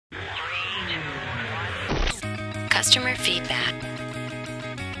customer feedback,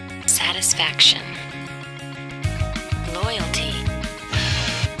 satisfaction, loyalty,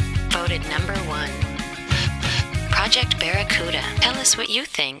 voted #1. Project Barracuda. Tell us what you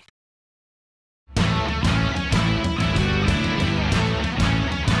think.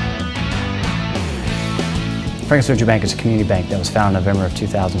 Franklin Central Bank is a community bank that was founded in November of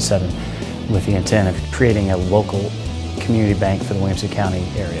 2007 with the intent of creating a local community bank for the Williamson County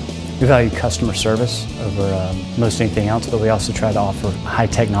area. We value customer service over most anything else, but we also try to offer high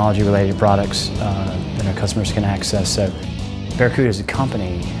technology related products that our customers can access. So Barracuda as a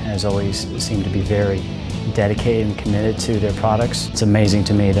company has always seemed to be very dedicated and committed to their products. It's amazing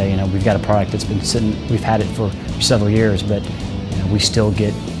to me that we've got a product that's been sitting, we've had it for several years, but we still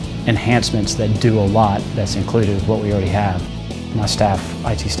get enhancements that do a lot that's included with what we already have. My staff,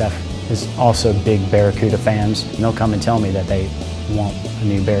 IT staff, is also big Barracuda fans, and they'll come and tell me that they want a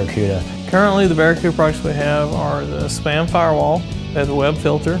new Barracuda. Currently the Barracuda products we have are the spam firewall, we have the web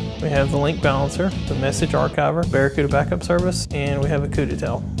filter, we have the link balancer, the message archiver, Barracuda backup service, and we have a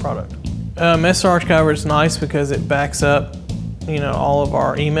CUDA product. Message archiver is nice because it backs up all of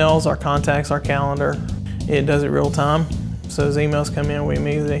our emails, our contacts, our calendar. It does it real time. So as emails come in, we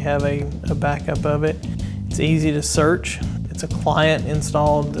immediately have a backup of it. It's easy to search. It's a client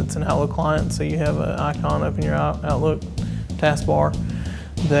installed. It's an Outlook client, so you have an icon up in your Outlook taskbar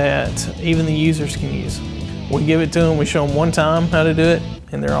that even the users can use. We give it to them, we show them one time how to do it,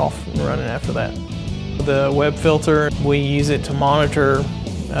 and they're off and running after that. The web filter, we use it to monitor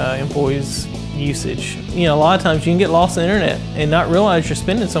employees' usage. A lot of times you can get lost in the internet and not realize you're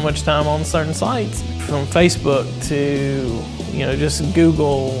spending so much time on certain sites. From Facebook to just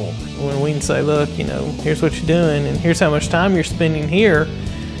Google, when we can say, look, here's what you're doing and here's how much time you're spending here,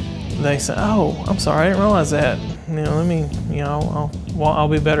 they say, oh, I'm sorry, I didn't realize that. Let me, I'll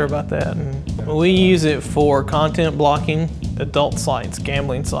be better about that. And we use it for content blocking, adult sites,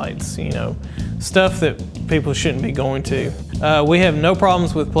 gambling sites, stuff that people shouldn't be going to. We have no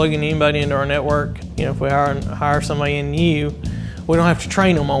problems with plugging anybody into our network. If we hire somebody new, we don't have to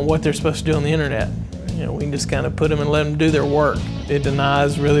train them on what they're supposed to do on the internet. We can just kind of put them and let them do their work. It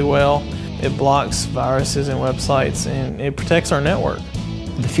denies really well. It blocks viruses and websites, and it protects our network.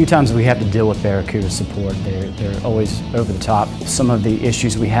 The few times we have to deal with Barracuda support, they're always over the top. Some of the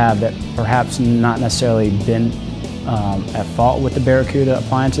issues we have that perhaps not necessarily been at fault with the Barracuda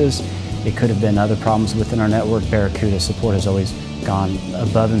appliances, it could have been other problems within our network. Barracuda support has always gone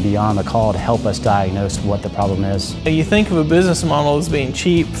above and beyond the call to help us diagnose what the problem is. You think of a business model as being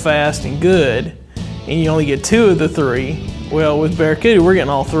cheap, fast, and good, and you only get 2 of the 3. Well, with Barracuda, we're getting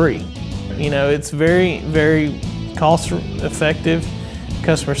all 3. It's very, very cost effective,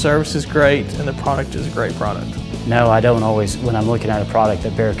 customer service is great, and the product is a great product. No, I don't always, when I'm looking at a product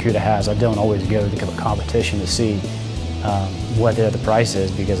that Barracuda has, I don't always go to the competition to see what the other price is,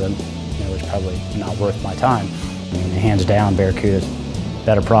 because it's probably not worth my time. Hands down, Barracuda's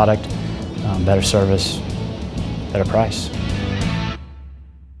better product, better service, better price.